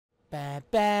Ba,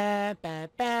 ba, ba,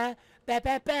 ba, ba,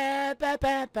 ba, ba, ba,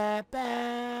 ba, ba,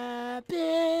 ba, ba.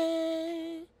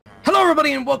 Hello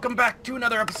everybody and welcome back to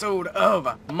another episode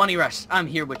of Money Rush. I'm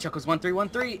here with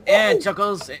Chuckles1313 and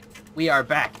Chuckles, we are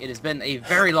back. It has been a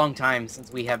very long time since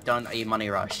we have done a Money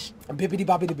Rush. I'm bippity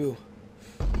boppity boo.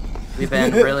 We've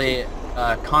been really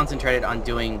concentrated on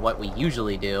doing what we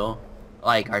usually do,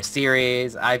 like our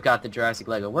series. I've got the Jurassic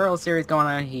Lego World series going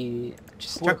on.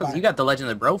 Chuckles, you got the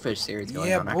Legend of the Brofist series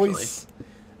going on, boys. Actually.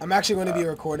 I'm actually going to be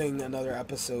recording another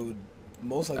episode,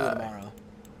 most likely tomorrow.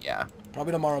 Yeah.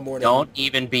 Probably tomorrow morning. Don't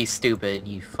even be stupid,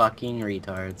 you fucking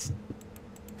retards.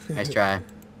 Nice try.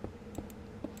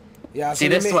 Yeah, so see,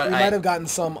 this we what might have gotten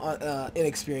some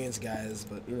inexperienced guys,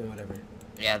 but you know, whatever.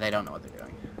 Yeah, they don't know what they're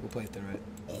doing. We'll play through it.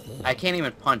 I can't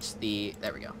even punch the...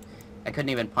 There we go. I couldn't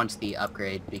even punch the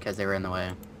upgrade because they were in the way.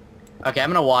 Okay,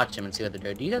 I'm gonna watch them and see what they're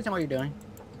doing. Do you guys know what you're doing?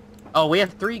 Oh, we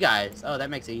have 3 guys. Oh, that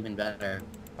makes it even better.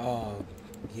 Oh,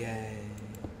 yay.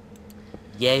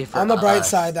 Yay for On the bright us.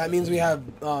 side, that means we have,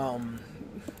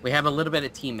 We have a little bit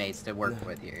of teammates to work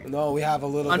with here. No, we have a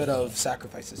little bit of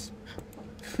sacrifices.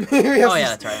 Oh,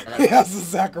 yeah, that's right. We have some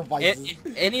sacrifices.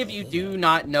 If any of you do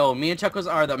not know, me and Chuckles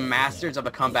are the masters of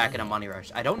a comeback and a money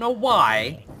rush. I don't know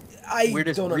why. We're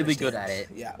just really good at it.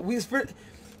 Yeah,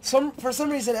 for some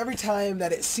reason, every time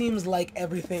that it seems like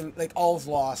everything, like all's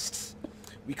lost,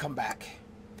 we come back.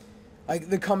 Like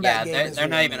the comeback game. Yeah, is they're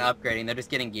not really even upgrading. They're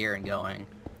just getting gear and going.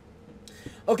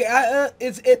 Okay,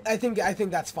 I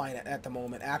think that's fine at the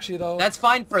moment. Actually, though. That's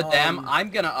fine for them. I'm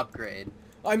gonna upgrade.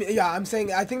 I mean, yeah, I'm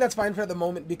saying I think that's fine for the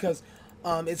moment because,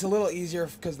 it's a little easier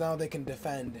because now they can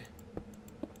defend.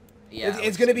 Yeah.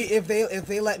 It's gonna be if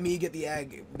they let me get the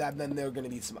egg, then they're gonna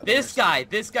be some. This guy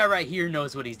right here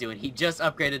knows what he's doing. He just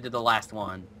upgraded to the last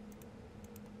one.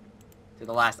 To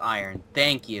the last iron.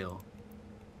 Thank you.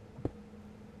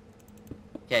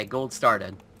 Okay, gold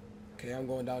started. Okay, I'm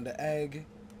going down to egg.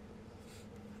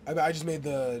 I just made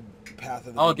the path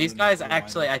of the... Oh, these guys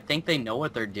actually, I think they know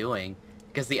what they're doing.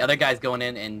 Because the other guy's going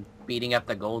in and beating up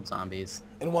the gold zombies.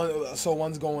 And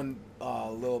one's going a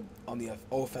little on the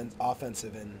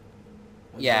offensive and...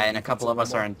 Yeah, and a couple of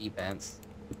us are on defense.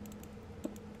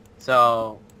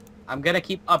 So, I'm gonna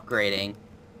keep upgrading.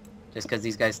 Just because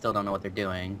these guys still don't know what they're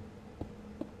doing.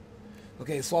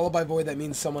 Okay, swallowed by void, that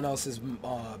means someone else is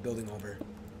building over.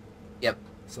 Yep.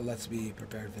 So let's be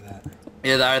prepared for that.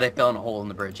 Either are they filling a hole in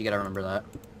the bridge? You gotta remember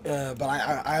that. But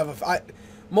I have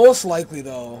most likely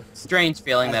though. Strange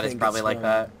feeling that it's probably like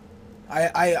that.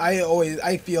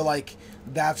 I feel like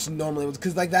that's normally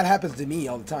because like that happens to me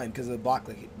all the time because of block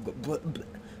like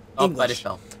Oh, I just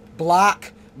fell.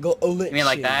 Block glitching. You mean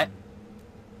like that?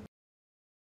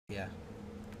 Yeah.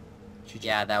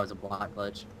 Yeah, that was a block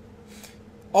glitch.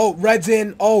 Oh, red's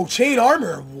in. Oh, chain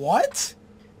armor. What?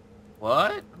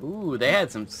 What? Ooh, they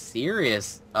had some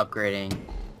serious upgrading.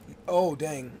 Oh,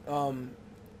 dang.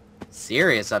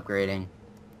 Serious upgrading.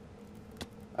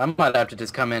 I might have to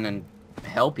just come in and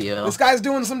help you. This guy's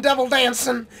doing some devil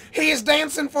dancing. He's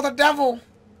dancing for the devil.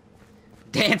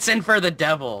 Dancing for the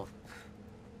devil.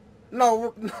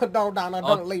 No, Donna,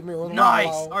 don't leave me with nice.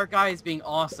 Marlo. Our guy is being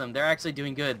awesome. They're actually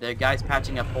doing good. The guy's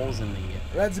patching up holes in the...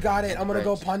 Red's got it. I'm gonna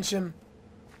go punch him.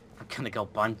 I'm gonna go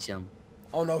punch him.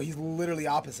 Oh no, he's literally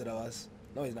opposite of us.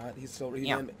 No, he's not. He's still...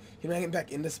 He ran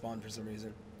back into spawn for some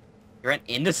reason. You ran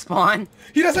into spawn?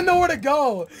 He doesn't know where to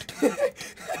go!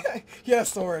 He has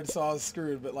sword, so I was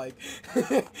screwed, but like...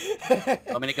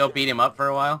 I'm gonna go beat him up for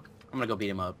a while? I'm gonna go beat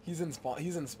him up. He's in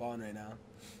spawn right now.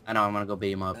 I know, I'm gonna go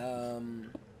beat him up.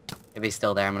 If he's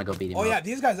still there, I'm gonna go beat him up. Oh yeah,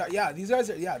 these guys are,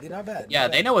 they're not bad. Yeah,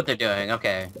 they know what they're doing.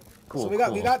 Okay. Cool,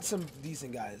 So we got some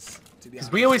decent guys, to be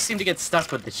honest. We always seem to get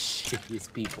stuck with the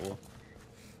shittiest people.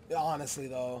 Honestly,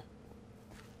 though.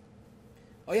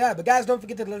 Oh yeah, but guys, don't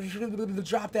forget to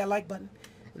drop that like button.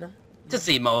 You know. To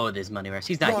see Mo with his money rush.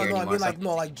 He's not here anymore. I mean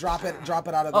like drop it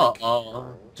out of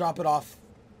drop it off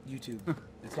YouTube.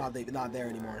 It's not there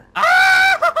anymore.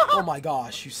 Oh my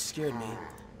gosh, you scared me.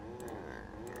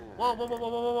 Whoa, whoa, whoa, whoa,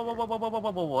 whoa, whoa, whoa, whoa, whoa,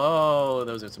 whoa, whoa, whoa,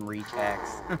 those are some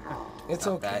rechecks. It's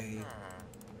okay.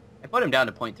 I put him down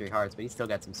to 0.3 hearts, but he's still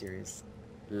got some serious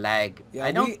lag. Yeah,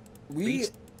 I don't we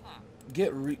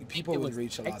get people with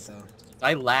reach a lot though.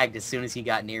 I lagged as soon as he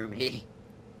got near me.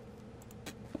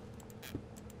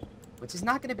 Which is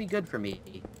not going to be good for me.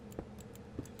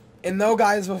 And no,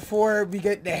 guys, before we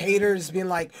get the haters being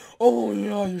like, oh,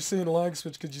 yeah, you're saying a lag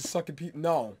switch because you suck at people.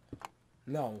 No.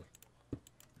 No.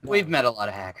 We've met a lot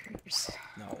of hackers.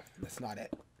 No, that's not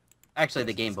it. Actually,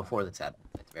 the game before that's happened.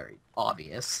 It's very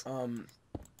obvious.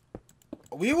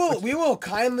 We will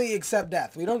kindly accept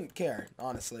death. We don't care,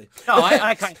 honestly. No,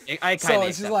 I kind of So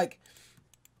it's just like,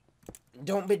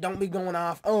 Don't be going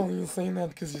off. Oh, you're saying that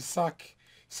because you suck.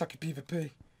 You suck at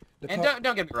PvP. And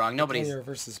don't get me wrong, nobody's player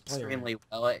versus player. extremely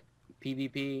well at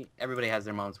PvP. Everybody has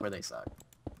their moments where they suck.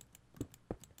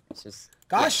 It's just...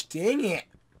 Gosh dang it.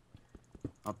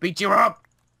 I'll beat you up!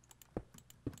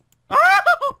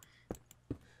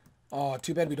 Oh,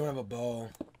 too bad we don't have a bow.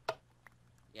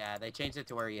 Yeah, they changed it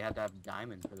to where you had to have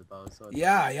diamond for the bow. So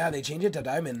Yeah, they changed it to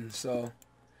diamond, so...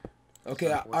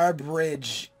 Okay, our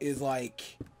bridge is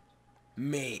like...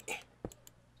 Mate.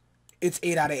 It's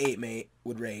 8 out of 8, mate,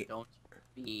 would rate. Don't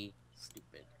be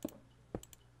stupid.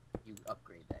 You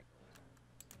upgrade that.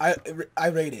 I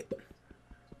rate it.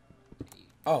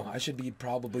 Oh, I should be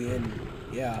probably in...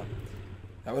 Yeah.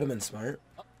 That would have been smart.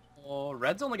 Oh,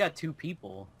 Red's only got 2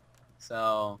 people.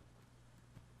 So...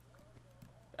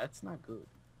 That's not good.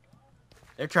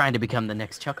 They're trying to become the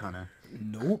next Chuck Hunter.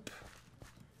 Nope.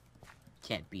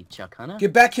 Can't beat Chuck Hunter.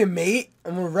 Get back here, mate.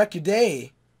 I'm gonna wreck your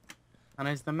day.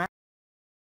 Hunter's the man.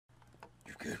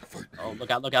 You can't fight me. Oh,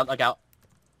 look out, look out, look out.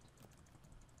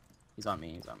 He's on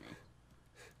me, he's on me.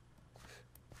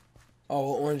 Oh,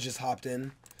 well, Orange just hopped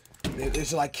in. They're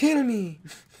just like, killing me.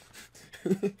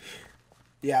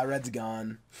 Yeah, Red's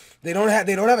gone. They don't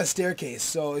have a staircase,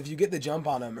 so if you get the jump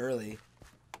on them early.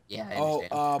 Yeah, I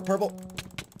understand. Purple.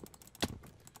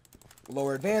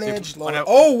 Lower advantage. Super, Lower.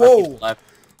 Oh, whoa. Left.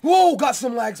 Whoa, got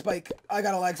some lag spike. I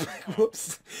got a lag spike.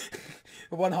 Whoops.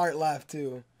 1 heart left,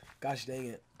 too. Gosh dang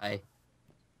it.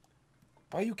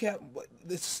 Why you can't...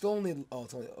 It's still only... Oh,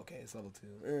 it's only... Okay, it's level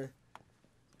 2.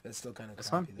 That's still kind of This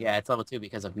one? Yeah, it's level 2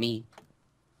 because of me.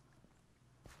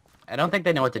 I don't think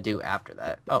they know what to do after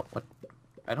that. Oh, what?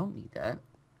 I don't need that.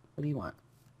 What do you want?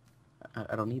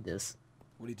 I don't need this.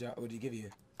 What do you give you?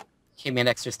 Give me an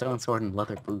extra stone sword and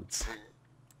leather boots.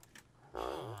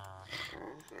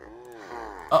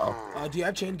 Uh-oh. Do you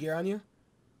have chain gear on you?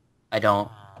 I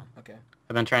don't. Okay.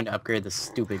 I've been trying to upgrade the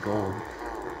stupid gold.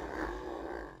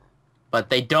 But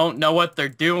they don't know what they're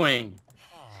doing.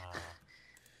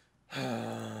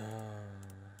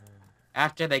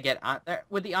 After they get...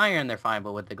 with the iron, they're fine,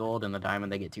 but with the gold and the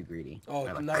diamond, they get too greedy. Oh,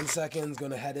 like, 9 seconds,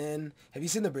 gonna head in. Have you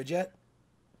seen the bridge yet?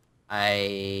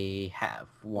 I have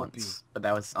once, but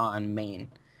that was on main,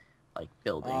 like,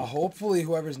 building. Hopefully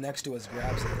whoever's next to us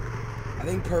grabs it. I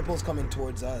think purple's coming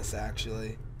towards us,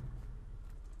 actually.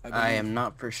 I am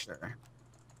not for sure.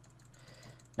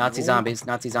 Nazi zombies,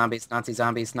 Nazi zombies, Nazi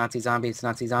zombies, Nazi zombies,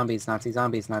 Nazi zombies, Nazi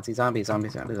zombies, Nazi zombies,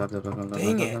 zombies, zombies.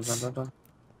 Dang it.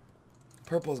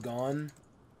 Purple's gone.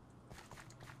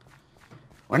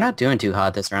 We're not doing too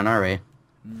hot this round, are we?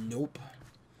 Nope.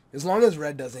 As long as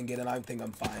red doesn't get it, I think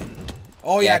I'm fine.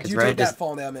 Oh yeah, you take that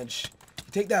fall damage.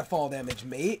 Take that fall damage,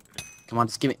 mate. Come on,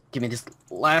 just give me this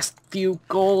last few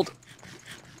gold.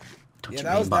 Don't yeah,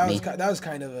 that was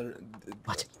kind of a...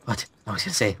 What? I was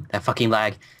gonna say that fucking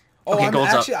lag. Oh,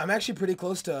 okay, I'm actually pretty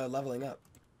close to leveling up.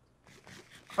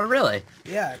 Oh really?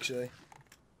 Yeah, actually.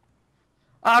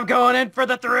 I'm going in for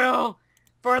the thrill.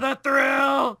 For the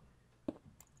thrill.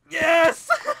 Yes.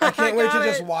 I can't wait to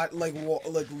just watch, like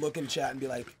look in chat and be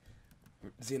like,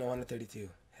 Xeno 132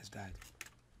 has died.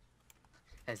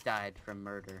 Has died from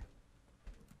murder.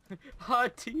 Our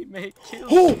teammate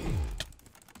killed.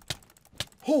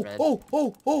 Oh!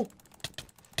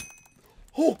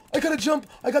 Oh! I got a jump!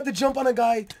 I got the jump on a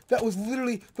guy that was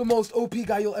literally the most OP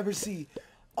guy you'll ever see.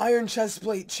 Iron chest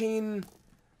plate, chain,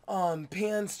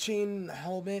 pants, chain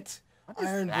helmet,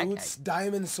 iron boots,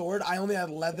 diamond sword. I only had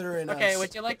leather and okay,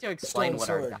 would you like to explain what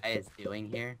our guy is doing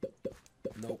here?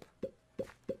 Nope.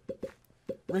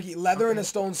 Ricky, leather and a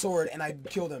stone sword, and I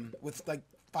killed him with like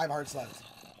 5 hearts left.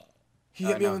 He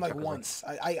hit me only like once.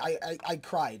 I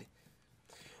cried.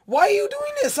 Why are you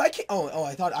doing this? I can't. Oh,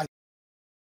 I thought I.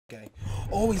 Okay.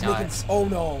 Oh, he's making. Oh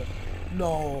no,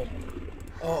 no.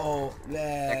 Uh-oh.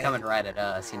 They're coming right at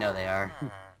us. You know they are.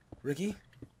 Ricky.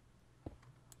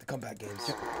 The comeback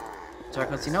games.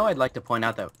 Jarkos, you know, I'd like to point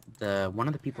out that one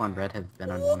of the people on Red has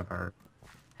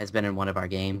been in one of our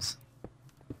games.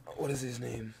 What is his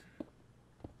name?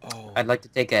 Oh. I'd like to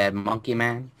take a Monkey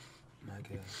Man. My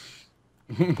God.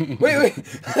 wait.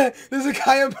 There's a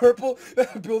guy in purple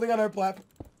building on our platform.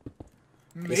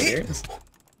 Mate?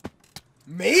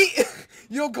 Mate?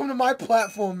 You don't come to my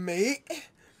platform, mate.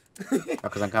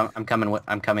 Because I'm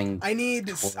coming. I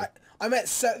need. I'm at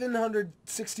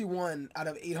 761 out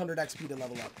of 800 XP to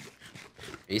level up.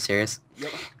 Are you serious?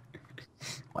 Yep.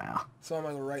 Wow. So I'm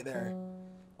gonna go right there.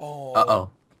 Oh. Uh-oh.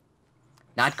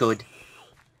 Not good.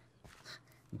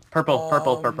 Purple.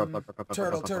 Turtle.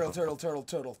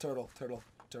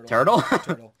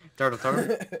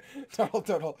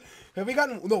 Have we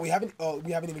gotten? No, we haven't. Oh,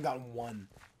 we haven't even gotten one.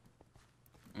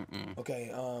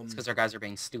 Okay. It's because our guys are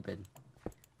being stupid.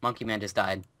 Monkey Man just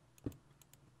died.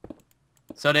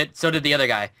 So did the other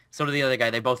guy.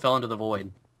 They both fell into the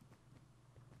void.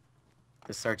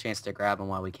 This is our chance to grab them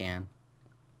while we can.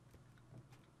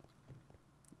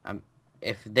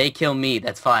 If they kill me,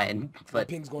 that's fine, but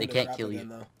they can't kill you.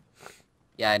 Though.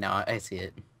 Yeah, I know. I see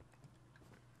it.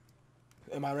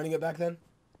 Am I running it back then?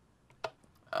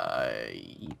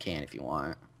 You can if you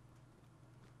want.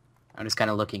 I'm just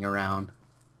kind of looking around.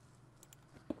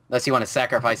 Unless you want to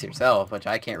sacrifice yourself, which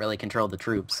I can't really control the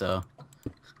troops, so...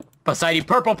 Poseidon,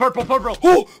 purple!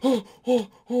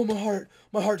 Oh,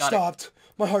 my heart stopped.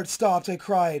 My heart stopped. I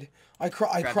cried. I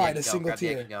cried a single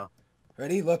tear.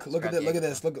 Ready? Look at this. Look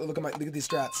at these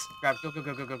strats. Grab,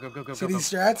 go. See these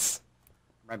strats?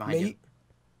 Right behind you.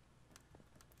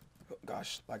 Oh,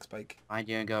 gosh, Black Spike. Behind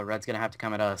you and go. Red's gonna have to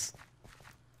come at us.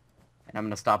 And I'm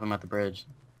gonna stop him at the bridge.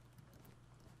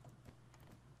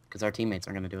 Because our teammates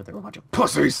aren't gonna do it. They're a bunch of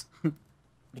pussies!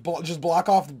 Just block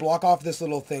off this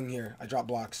little thing here. I dropped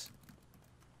blocks.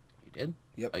 You did?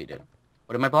 Yep. Oh, you did.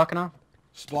 What am I blocking off?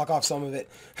 Just block off some of it.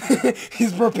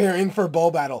 He's preparing for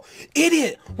bow battle.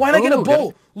 Idiot! Why not get a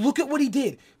bow? Look at what he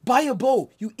did. Buy a bow,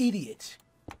 you idiot.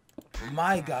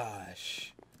 My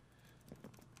gosh.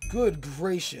 Good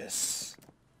gracious.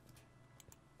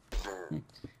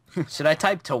 Should I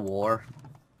type to war?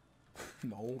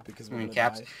 No, because we're gonna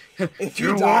caps. die. If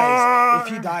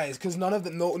he dies, because none of the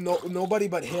nobody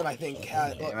but him, I think,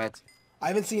 has. I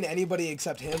haven't seen anybody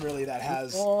except him really that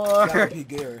has VIP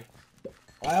gear.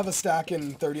 I have a stack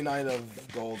in 39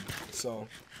 of gold, so.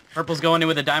 Purple's going in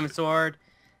with a diamond sword,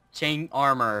 chain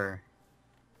armor.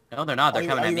 No, they're not. They're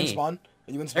coming at me. Are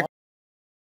you in spawn?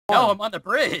 No, I'm on the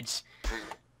bridge.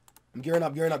 I'm gearing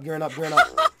up. He's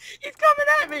coming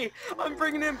at me. I'm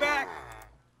bringing him back.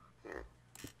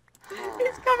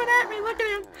 He's coming at me. Look at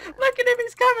him.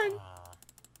 He's coming.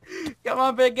 Come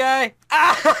on, big guy.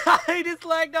 Ah, he just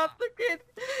lagged off the kid.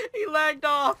 He lagged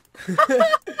off.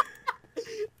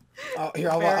 Here,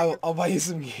 I'll buy you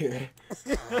some gear.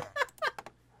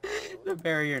 The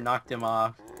barrier knocked him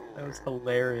off. That was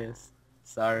hilarious.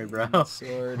 Sorry, bro.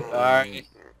 Sword. Alright.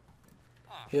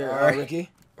 Here,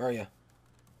 Ricky. Where are you?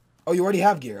 Oh, you already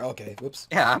have gear. Okay, whoops.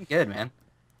 Yeah, I'm good, man.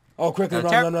 Oh, quickly,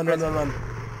 run.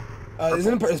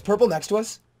 Is purple next to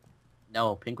us?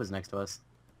 No, pink was next to us.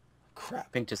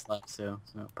 Crap. Pink just left, so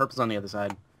purple's on the other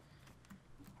side.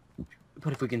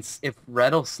 But if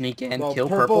red'll sneak in, kill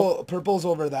purple. Purple's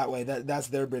over that way. That's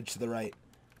their bridge to the right.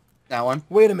 That one?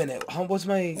 Wait a minute. What's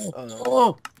my?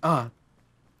 No,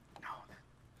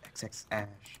 XX Ash.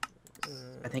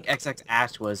 I think XX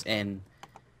Ash was in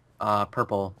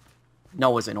purple.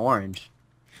 No, it was in orange.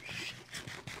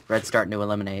 Red's starting to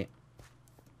eliminate.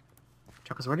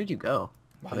 Chuckles, where did you go?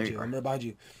 Behind you. I'm right behind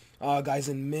you. Guys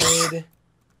in mid.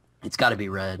 It's got to be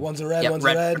red. One's a red. One's a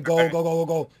red.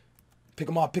 Go. Pick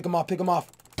him off.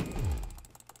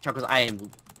 Chuckles, I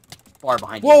am far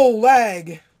behind you. Whoa,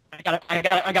 lag! I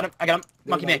got him.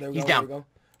 Monkey Man, he's down. There we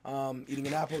go. Eating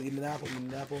an apple. Do you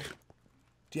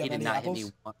have any apples?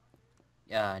 Hit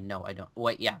me. No, I don't.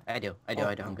 Wait, yeah, I do.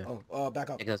 I'm good. Back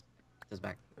up. It goes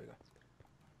back. There you go.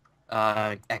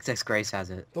 XX Grace has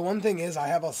it. The one thing is, I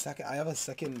have a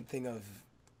second thing of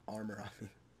armor on me.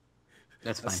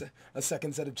 That's fine. A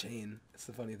second set of chain. That's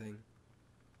the funny thing.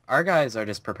 Our guys are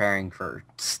just preparing for,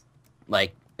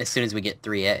 like, as soon as we get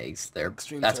 3 eggs,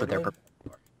 that's what they're preparing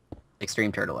for.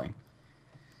 Extreme turtling.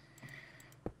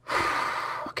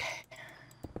 Okay.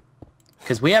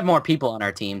 Because we have more people on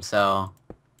our team, so...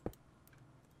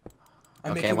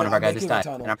 Okay, one of our guys just died.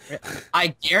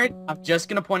 I'm just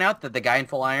going to point out that the guy in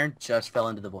full iron just fell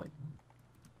into the void.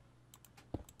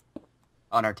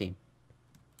 On our team.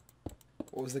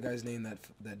 What was the guy's name that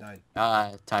died?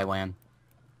 Taiwan.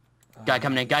 Guy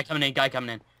coming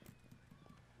in.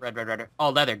 Red. Oh,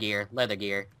 leather gear.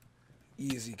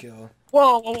 Easy kill.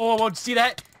 Whoa. See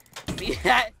that?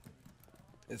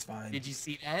 It's fine. Did you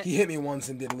see that? He hit me once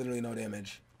and did literally no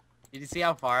damage. Did you see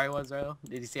how far I was, bro?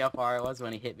 Did you see how far I was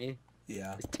when he hit me?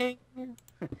 Yeah. Ting.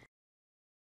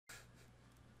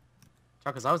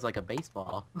 Because I was like a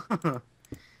baseball.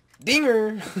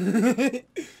 Dinger!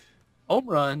 Home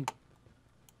run.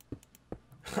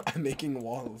 I'm making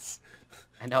walls.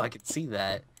 I know, I could see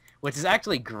that. Which is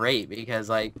actually great, because,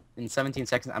 like, in 17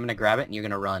 seconds, I'm going to grab it, and you're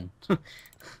going to run.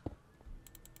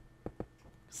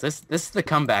 This is the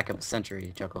comeback of the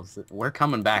century, Chuckles. We're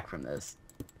coming back from this.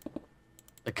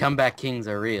 The comeback kings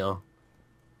are real.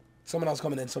 Someone else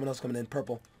coming in.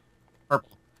 Purple.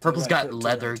 Purple's got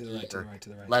leather gear. To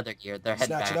the right. Leather gear. They're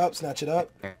heading back. Snatch it up.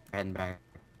 They're heading back.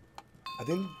 I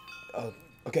think... Oh,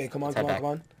 okay, come on.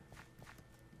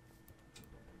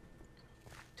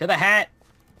 To the hat!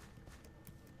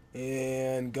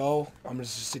 And go. I'm gonna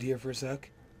just sit here for a sec.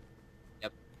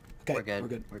 Yep. Okay, We're good. We're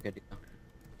good. We're good to go.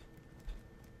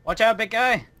 Watch out, big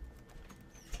guy!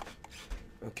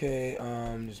 Okay,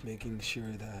 just making sure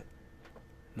that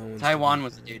no one's... Taiwan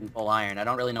was the dude in full iron. I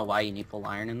don't really know why you need full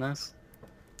iron in this.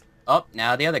 Oh,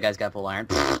 now the other guy's got full iron.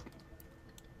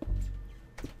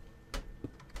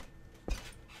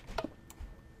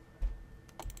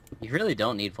 You really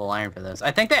don't need full iron for this.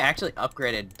 I think they actually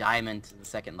upgraded diamond to the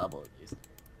 2nd level at least.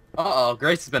 Uh-oh,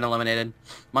 Grace has been eliminated.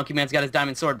 Monkey Man's got his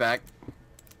diamond sword back.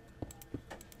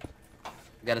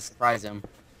 We gotta surprise him.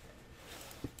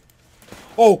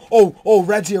 Oh,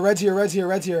 red's here, red's here, red's here,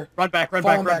 red's here. Run back, run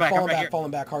back, run back, falling I'm right back, here.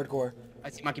 falling back, hardcore. I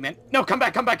see Monkey Man. No, come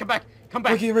back, come back, come back, come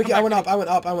back. Ricky, come back, I went up, I went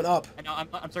up, I went up. I know,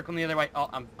 I'm circling the other way. Oh,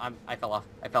 I fell off.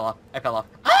 I fell off. I fell off.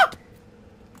 Ah!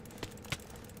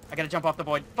 I gotta jump off the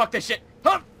void. Fuck this shit.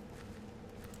 Huh!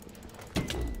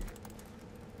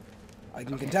 I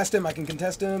can contest him, I can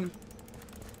contest him.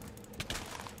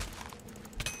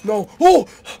 No, oh!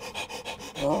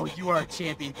 Oh, you are a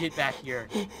champion. Get back here.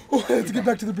 Oh, I have to get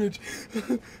back to the bridge.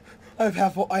 I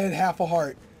had half a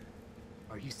heart.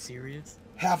 Are you serious?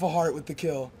 Half a heart with the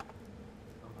kill.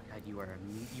 Oh my god, you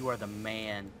are the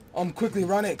man. Quickly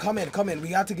run it. Come in. We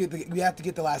have to get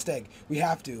the last egg. We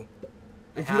have to.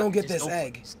 If we don't get this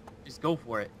egg, just go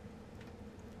for it.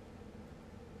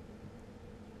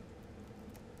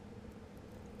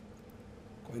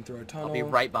 Going through our tunnel. I'll be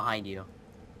right behind you.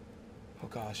 Oh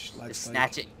gosh, Just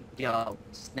snatch it, go.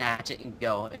 Snatch it and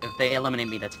go. If they eliminate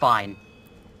me, that's fine.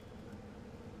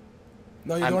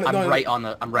 No, you're I'm doing it.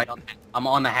 I'm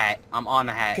on the hat. I'm on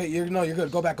the hat. Okay, you're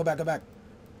good. Go back.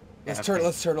 Let's Okay.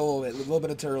 Let's turtle a little bit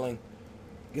of turtling.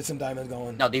 Get some diamond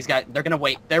going. No, these guys, they're gonna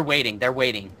wait. They're waiting.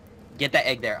 Get that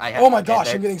egg there. Oh my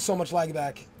gosh, I'm getting so much lag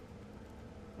back.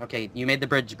 Okay, you made the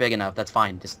bridge big enough. That's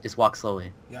fine. Just walk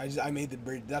slowly. Yeah, I made the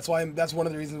bridge. That's one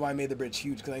of the reasons why I made the bridge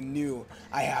huge, because I knew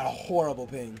I had a horrible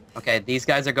ping. Okay, these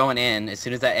guys are going in. As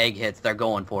soon as that egg hits, they're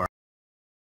going for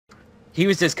it. He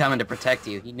was just coming to protect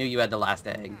you. He knew you had the last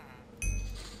egg.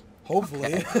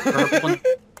 Hopefully.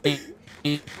 Okay.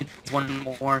 One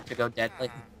more to go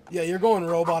deadly. Yeah, you're going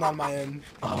robot on my end.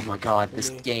 Oh my god, this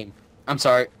game. I'm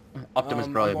sorry. Optimus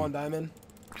I'm Prime. going diamond.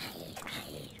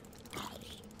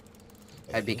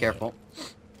 I'd be careful.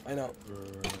 I know.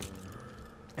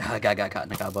 That guy got caught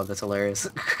in a cobweb. That's hilarious.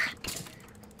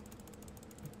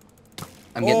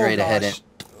 I'm getting ready to hit it.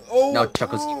 Oh, No,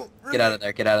 Chuckles, get out of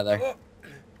there. Get out of there.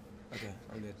 Okay,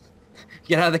 I'm good.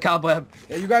 Get out of the cobweb.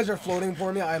 Yeah, you guys are floating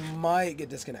for me. I might get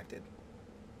disconnected.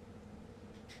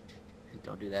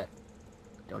 Don't do that.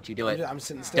 Don't you do it. I'm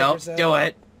sitting still for a Don't sec. do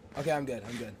it. Okay, I'm good.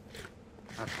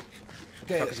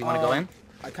 Okay, Chuckles, you want to go in?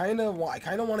 I kind of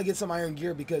want to get some iron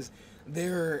gear because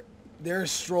they're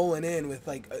strolling in with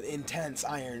like intense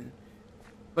iron.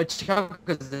 But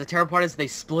Chuckles, the terrible part is they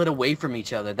split away from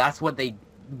each other. That's what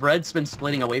Red's been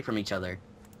splitting away from each other.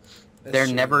 They're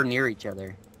true. never near each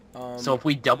other. So if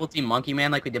we double team Monkey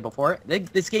Man like we did before,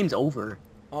 this game's over.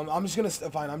 I'm just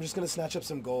gonna snatch up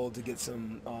some gold to get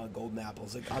some golden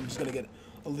apples. Like I'm just gonna get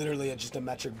literally just a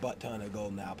metric butt ton of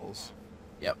golden apples.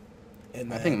 Yep.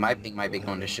 And I think my ping might be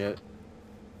going to shit.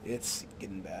 It's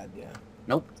getting bad, yeah.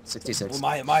 Nope, 66.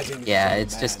 Well, my ping. Yeah, is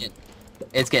it's bad. just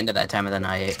it's getting to that time of the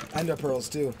night. Ender pearls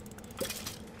too.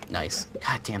 Nice.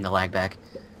 God damn the lag back.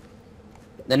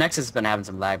 The Nexus has been having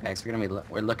some lag backs.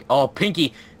 We're looking. Oh,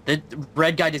 Pinky, the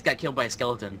red guy just got killed by a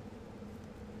skeleton.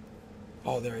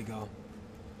 Oh, there we go.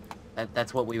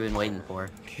 That's what we've been waiting for.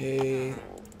 Okay.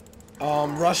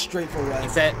 Rush straight for He red.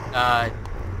 said,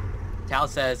 Tal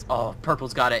says, oh,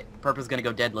 purple's got it. Purple's gonna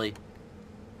go deadly.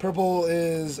 Purple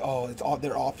is it's off.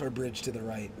 They're off our bridge to the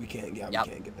right. We can't. Yeah, Yep.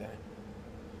 we can't get there.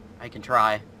 I can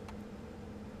try.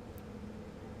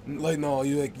 Like no,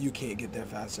 you can't get there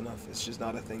fast enough. It's just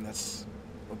not a thing. That's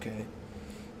okay.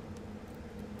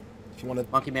 If you want to,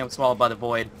 Monkey Man was swallowed by the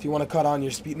void. if you want to cut on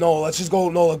your speed, no, let's just go.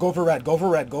 No, go for red. Go for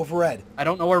red. Go for red. I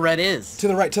don't know where red is. To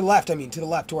the right, to the left. I mean, to the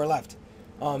left, to our left.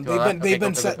 our left? Okay,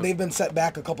 They've been set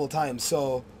back a couple of times.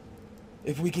 So,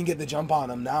 if we can get the jump on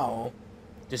them now,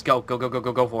 Just go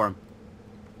for him.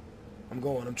 I'm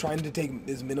going. I'm trying to take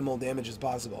as minimal damage as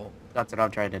possible. That's what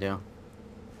I'm trying to do.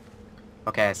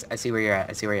 Okay, I see where you're at.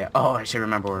 I see where you're at. Oh, I should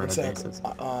remember where One red sec. is.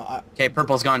 I, Okay,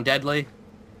 purple's gone deadly.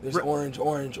 there's orange.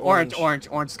 Orange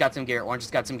has got some gear. Orange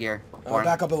has got some gear.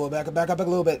 Back up a little. Back up a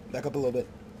little bit. Back up a little bit.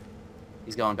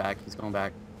 He's going back. He's going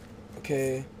back.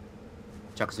 Okay.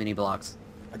 Chuckles, we need blocks.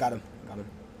 I got him.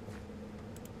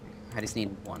 I just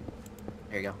need one.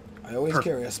 There you go. I always Perfect.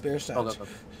 carry a spare stash. Go,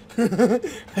 go, go.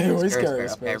 I always carry a Spare.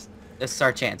 spare. Okay, this is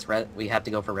our chance. Red. We have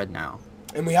to go for red now.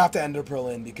 And we have to ender pearl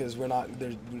in because we're not.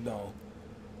 There's no.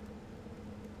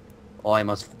 Oh, I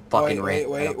almost fucking ran.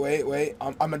 Wait.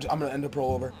 I'm gonna end up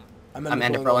roll over. I'm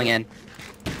end up rolling in.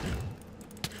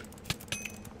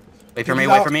 Wait for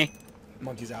Monkey's me, out.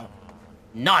 Monkey's out.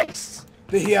 Nice!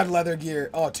 He had leather gear.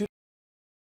 Oh, two.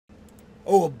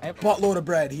 Oh, a buttload of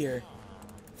bread here.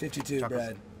 52 Chuckles.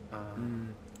 bread.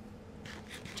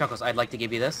 Chuckles, I'd like to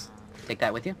give you this. Take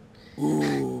that with you.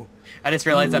 Ooh. I just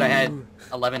realized that I had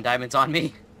 11 diamonds on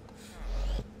me.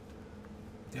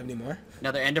 Do you have any more?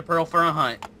 Another ender pearl for a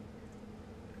hunt.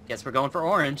 Guess we're going for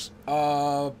orange.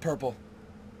 Purple.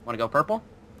 Want to go purple?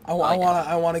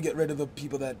 I wanna get rid of the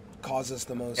people that cause us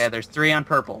the most. Yeah, there's 3 on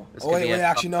purple. This Oh, could be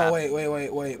actually, no, path. wait.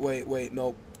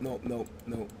 Nope.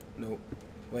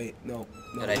 Wait, no.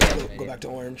 Good idea, good Go idea. back to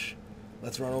orange.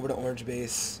 Let's run over to orange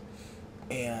base.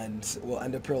 And we'll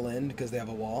end up pearl in because they have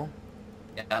a wall.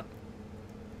 Yep.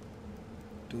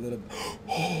 Do a little...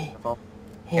 Careful.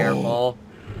 Careful.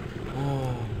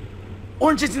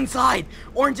 Orange is inside!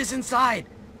 Orange is inside!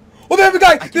 Oh, they have a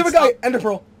guy! They have a guy! Ender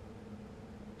pearl.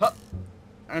 Huh.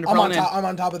 Ender I'm pearl on in. top. I'm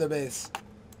on top of their base.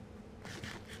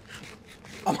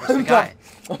 I'm Where's the guy?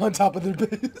 on top of their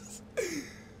base.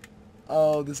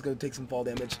 Oh, this is gonna take some fall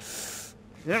damage.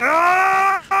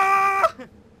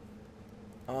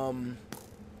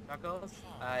 Chuckles,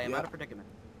 I am Yeah. out of predicament.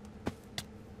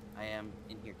 I am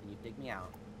in here. Can you dig me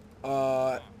out?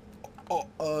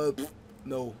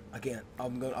 No, I can't.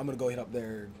 I'm gonna go hit up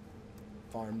their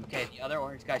farm. Okay, the other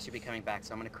orange guy should be coming back,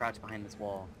 so I'm gonna crouch behind this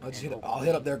wall. I'll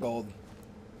hit up their gold.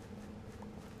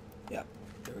 Yeah,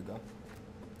 there we go.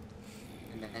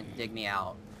 And then dig me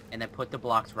out. And then put the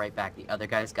blocks right back. The other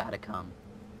guy's gotta come.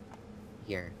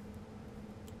 Here.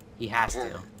 He has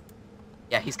to.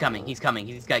 Yeah, he's coming. He's coming.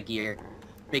 He's got gear.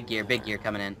 Big gear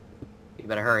coming in. You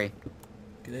better hurry.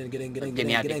 Get in. Get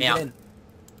me out. in.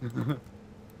 Put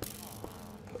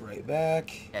right back.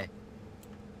 Okay.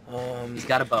 He's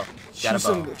got a bow.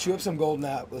 Chew up some gold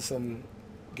nap with some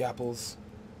gapples.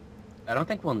 I don't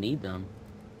think we'll need them.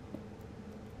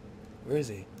 Where is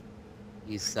he?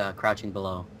 He's crouching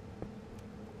below.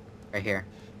 Right here.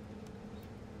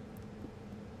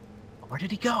 Where did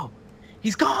he go?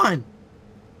 He's gone!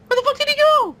 Where the fuck did he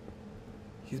go?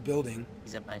 He's building.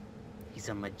 He's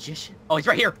a magician. Oh, he's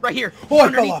right here, right here. Oh, I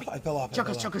fell off.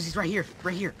 Chuckles, he's right here,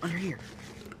 under here.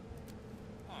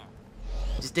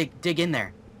 Just dig in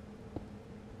there.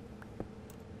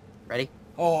 Ready?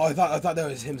 Oh, I thought that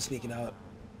was him speaking out.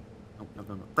 No.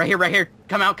 Right here.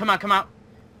 Come out.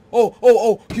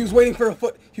 Oh, he was waiting for a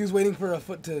foot. He was waiting for a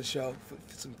foot to show.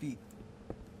 Some feet.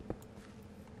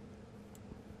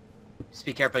 Just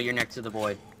be careful, you're next to the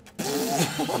void.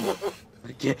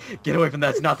 Get away from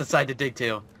that, it's not the side to dig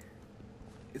to.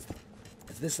 It's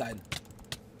this side.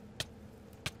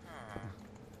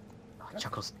 Oh,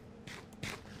 Chuckles.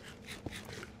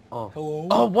 Oh. Hello?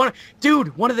 Oh, one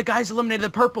of the guys eliminated the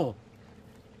purple.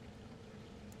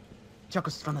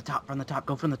 Chuckles, from the top,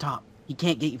 go from the top. He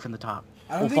can't get you from the top.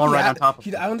 We'll fall right on top of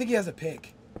him. I don't think he has a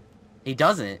pick. He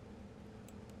doesn't.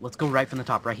 Let's go right from the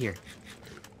top, right here.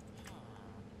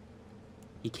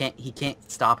 He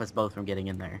can't stop us both from getting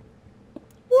in there.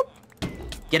 Whoop.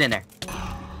 Get in there.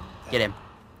 Get him.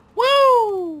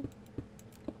 Woo!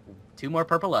 2 more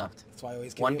purple left. That's why I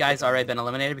always One guy's already been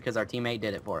eliminated because our teammate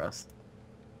did it for us.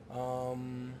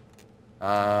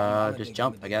 Just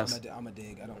jump, I guess. I'm a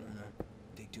dig. I don't wanna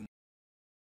dig too much.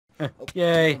 Oh,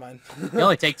 Yay. Never mind. You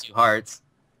only take 2 hearts.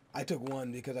 I took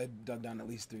 1 because I dug down at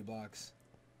least 3 blocks.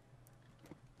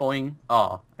 Boing.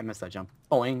 Oh, I missed that jump.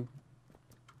 Boing.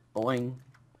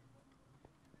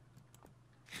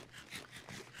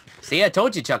 See, I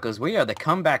told you, Chuckles, we are the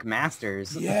comeback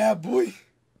masters. Yeah, boy.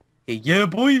 Yeah,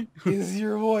 boy. He's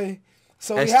your boy.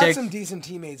 So we Hashtag- had some decent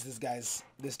teammates this time.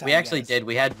 We actually guys. did.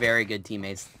 We had very good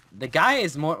teammates.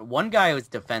 One guy was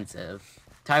defensive.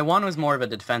 Taiwan was more of a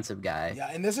defensive guy. Yeah,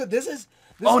 and this is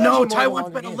Oh no, actually more Taiwan's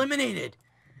longer been game. eliminated.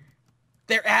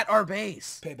 They're at our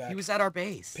base. Payback. He was at our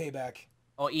base. Payback.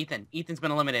 Oh, Ethan's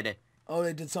been eliminated.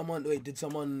 Oh, did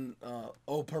someone,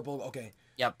 oh, purple, okay.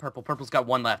 Yeah, purple's got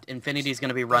 1 left. Infinity's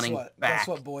gonna be running back.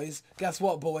 Guess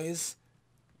what, boys?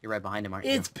 You're right behind him, aren't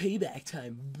you? It's payback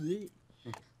time.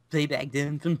 Payback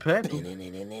down from purple.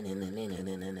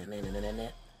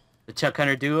 The Chuck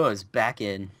Hunter duo is back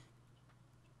in.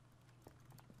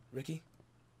 Ricky,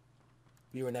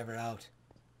 we were never out.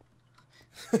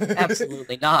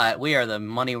 Absolutely not. We are the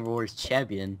Money Wars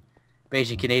champion.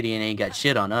 Beijing Canadian ain't got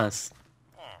shit on us.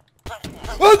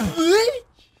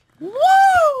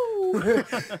 Woo!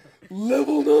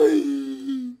 Level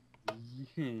 9.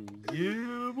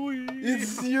 Yeah, boy.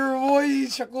 It's your boy,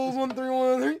 Chuckles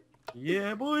 1313.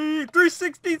 Yeah, boy.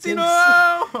 360 Zeno!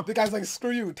 The guy's like,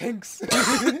 screw you, tanks.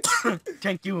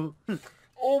 Thank you.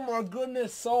 Oh my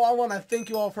goodness. So I want to thank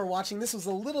you all for watching. This was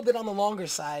a little bit on the longer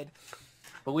side.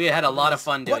 But we had a lot of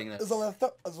fun doing this. It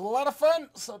was a lot of fun,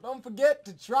 so don't forget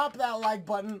to drop that like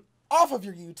button off of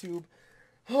your YouTube.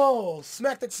 Oh,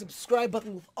 smack that subscribe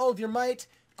button with all of your might.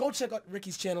 Go check out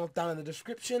Ricky's channel down in the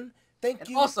description. Thank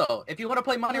you. Also, if you want to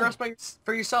play Money Rush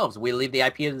for yourselves, we leave the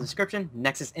IP in the description,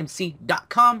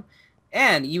 nexusmc.com,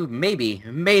 and you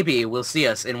maybe will see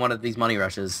us in one of these Money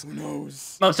Rushes. Who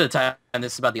knows? Most of the time,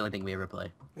 this is about the only thing we ever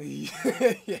play.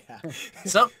 Yeah.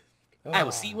 So, I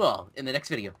will see you all in the next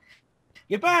video.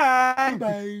 Goodbye!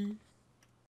 Bye.